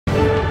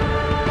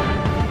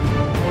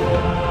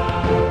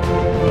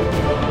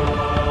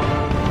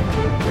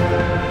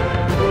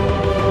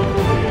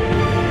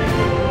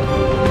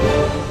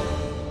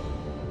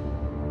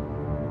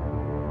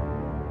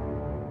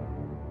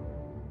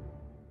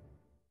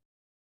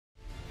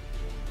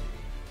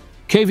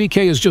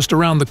KVK is just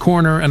around the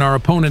corner and our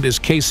opponent is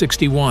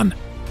K61.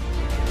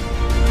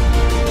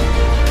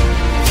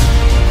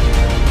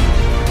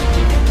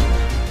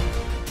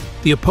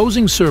 The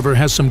opposing server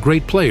has some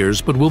great players,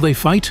 but will they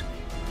fight?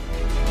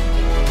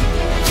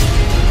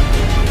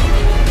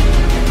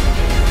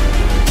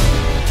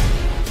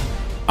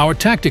 Our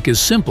tactic is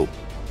simple.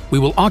 We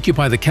will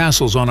occupy the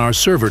castles on our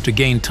server to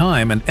gain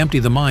time and empty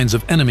the mines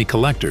of enemy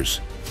collectors.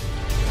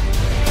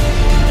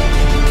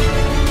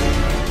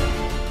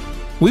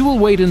 We will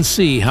wait and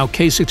see how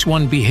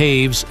K61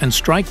 behaves and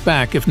strike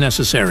back if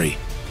necessary.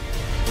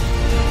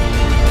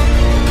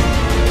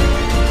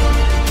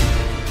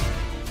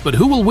 But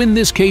who will win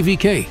this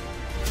KVK?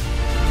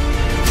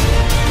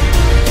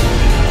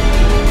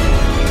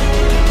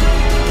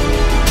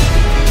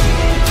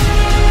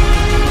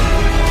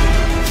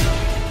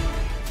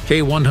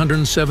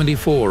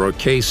 K174 or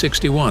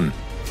K61.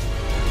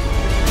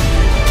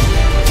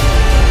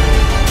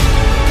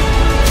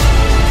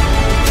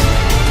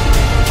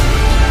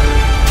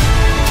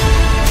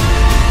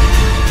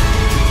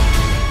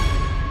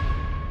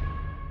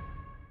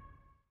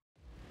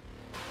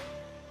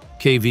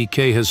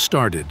 KVK has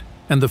started,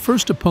 and the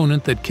first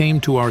opponent that came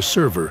to our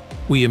server,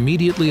 we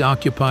immediately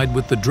occupied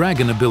with the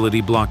Dragon ability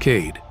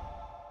blockade.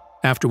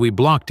 After we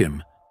blocked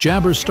him,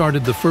 Jabber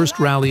started the first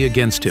rally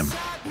against him.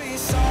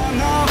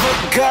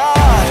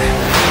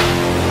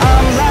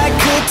 I'm like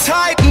a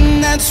titan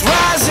that's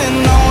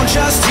rising, oh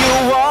just you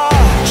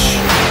watch.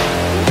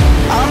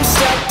 I'm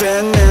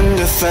stepping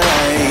into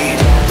fate,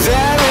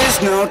 there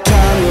is no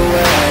time to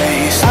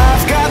waste.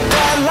 I've got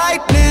that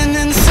lightning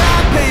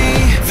inside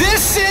me,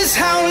 this is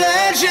how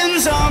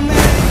legends are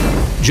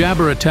made.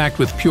 Jabber attacked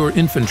with pure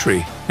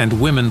infantry and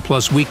women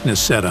plus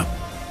weakness setup.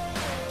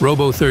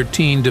 Robo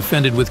 13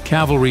 defended with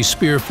cavalry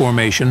spear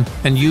formation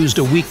and used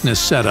a weakness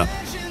setup.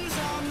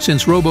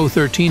 Since Robo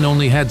 13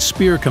 only had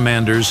spear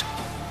commanders,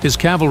 his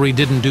cavalry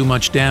didn't do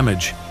much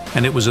damage,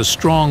 and it was a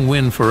strong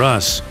win for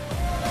us.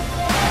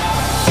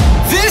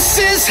 This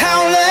is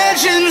how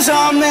legends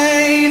are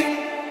made.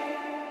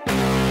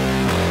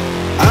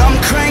 I'm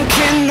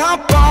cranking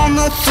up on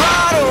the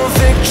throttle,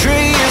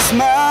 victory is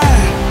mine.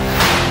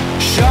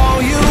 Show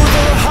you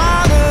the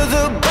harder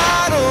the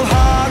battle,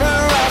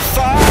 harder I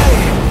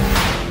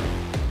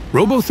fight.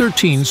 Robo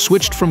 13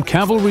 switched from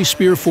cavalry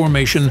spear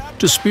formation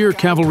to spear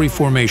cavalry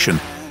formation,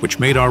 which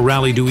made our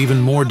rally do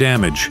even more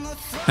damage.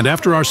 And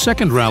after our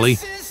second rally,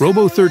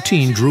 Robo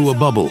 13 drew a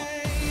bubble.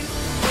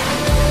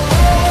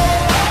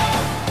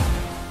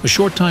 A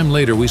short time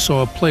later, we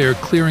saw a player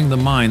clearing the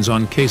mines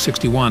on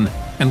K61,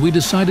 and we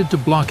decided to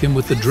block him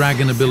with the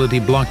Dragon ability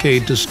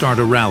blockade to start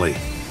a rally.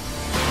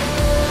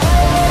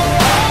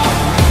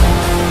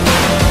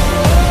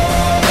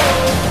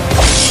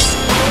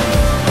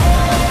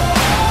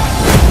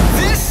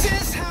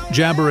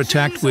 Jabber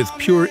attacked with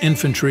pure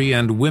infantry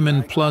and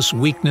women plus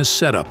weakness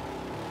setup.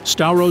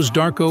 Stavros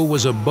Darko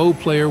was a bow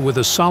player with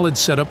a solid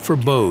setup for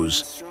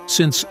bows.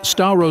 Since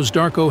Stavros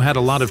Darko had a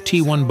lot of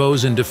T1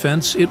 bows in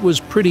defense, it was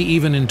pretty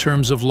even in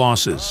terms of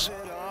losses.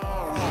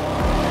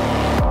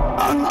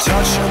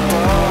 Untouchable,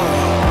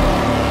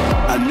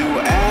 a new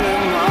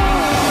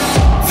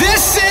animal.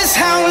 This is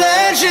how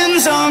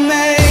legends are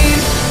made.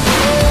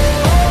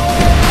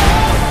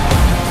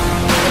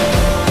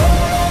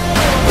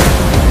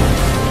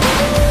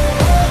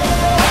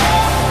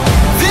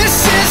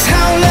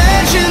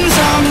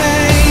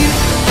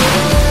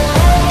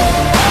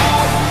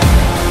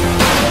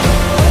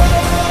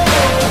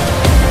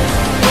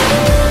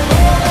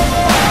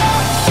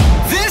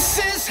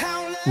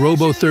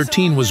 Robo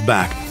 13 was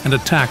back and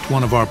attacked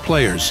one of our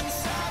players.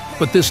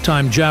 But this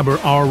time Jabber,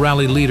 our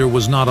rally leader,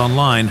 was not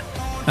online,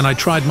 and I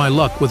tried my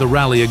luck with a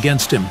rally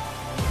against him.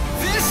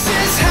 This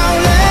is how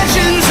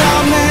legends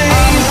are made.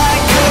 I'm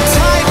like a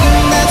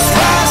titan that's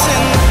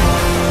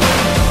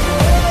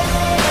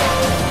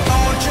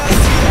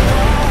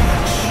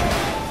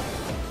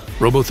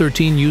rising. Robo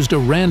 13 used a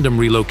random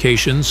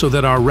relocation so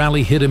that our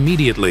rally hit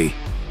immediately.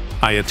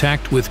 I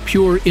attacked with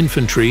pure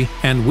infantry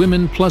and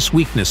women plus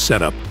weakness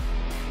setup.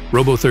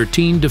 Robo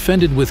 13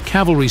 defended with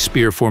cavalry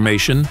spear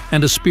formation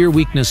and a spear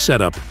weakness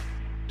setup.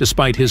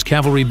 Despite his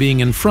cavalry being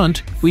in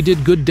front, we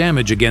did good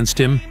damage against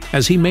him,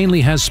 as he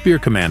mainly has spear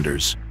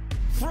commanders.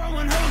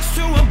 Throwing hooks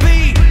to a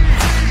beat.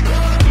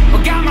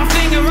 Got my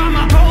finger on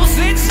my pulse,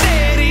 it's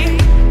steady.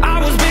 I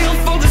was built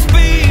for the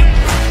speed.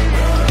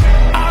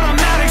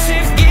 Automatic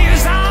shift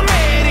gears, I'm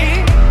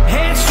ready.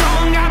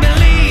 Headstrong, I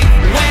believe.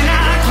 When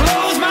I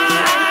close my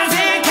eyes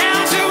and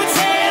count to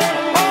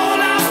 10,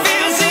 all I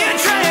feel is the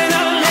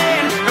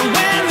adrenaline. And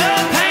when the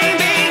pain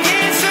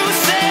begins to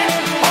set,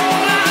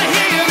 all I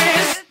hear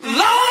is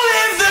long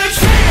live the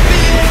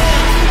champion.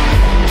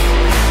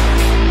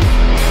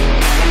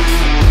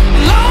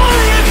 Long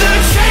live the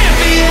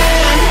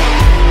champion.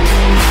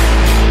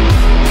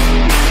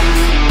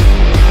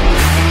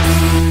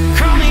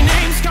 Call me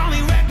names, call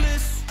me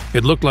reckless.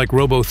 It looked like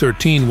Robo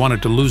 13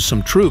 wanted to lose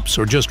some troops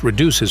or just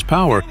reduce his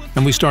power,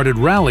 and we started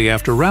rally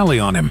after rally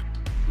on him.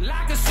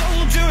 Like a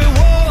soldier at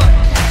war.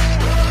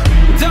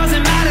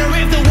 Doesn't matter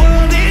if the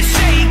world is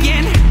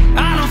shaking.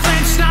 I don't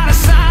flinch, not a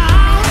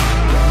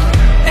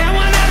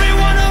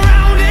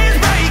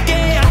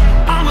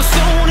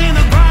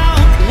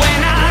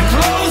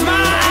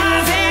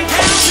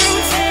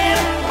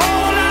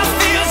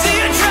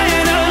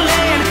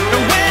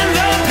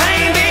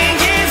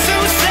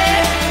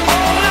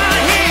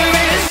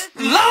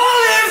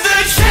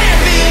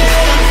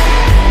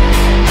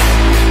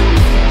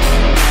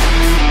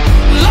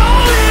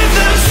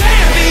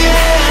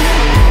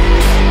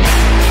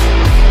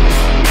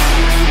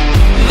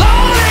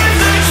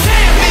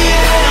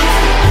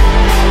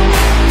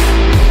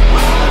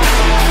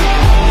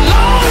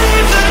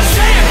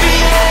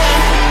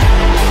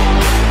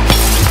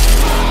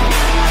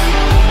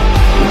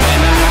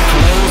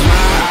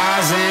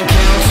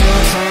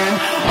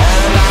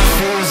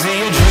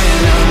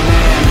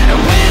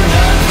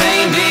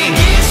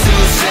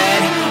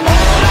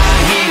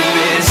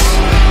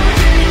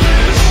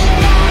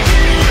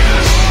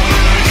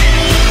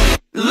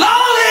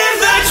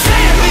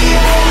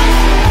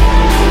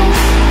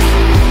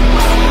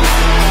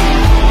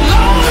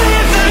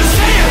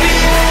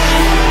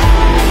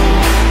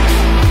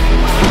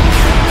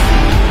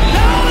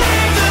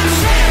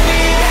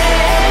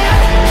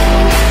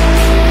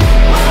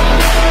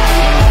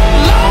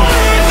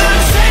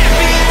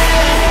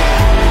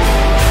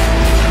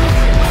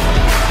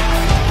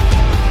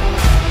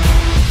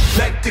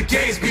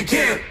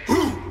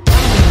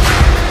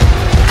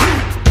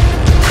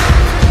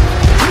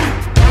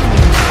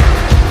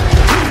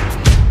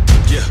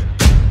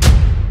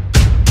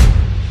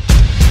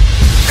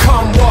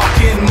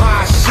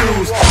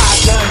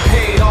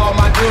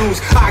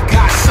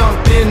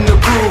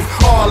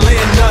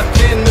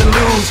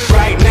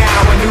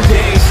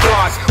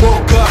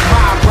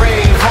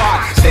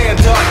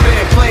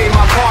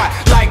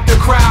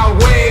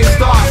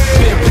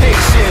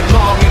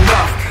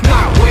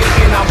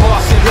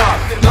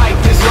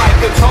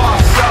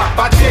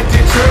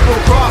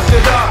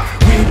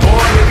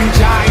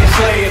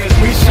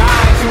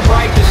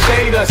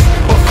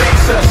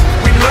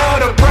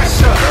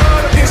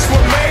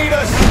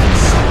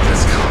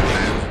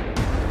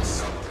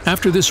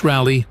After this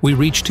rally, we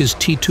reached his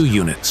T2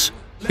 units.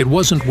 It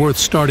wasn't worth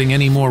starting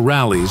any more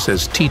rallies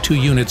as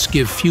T2 units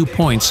give few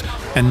points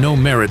and no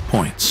merit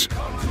points.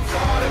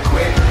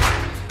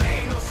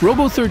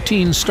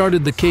 Robo13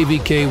 started the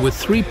KVK with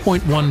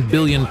 3.1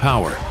 billion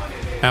power.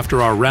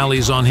 After our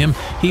rallies on him,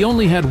 he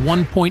only had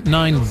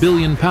 1.9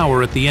 billion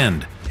power at the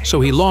end, so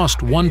he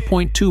lost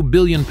 1.2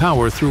 billion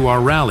power through our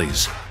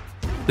rallies.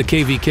 The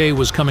KVK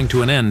was coming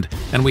to an end,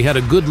 and we had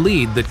a good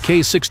lead that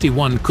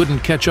K61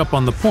 couldn't catch up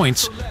on the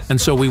points, and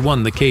so we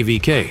won the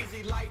KVK.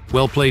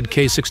 Well played,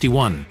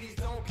 K61.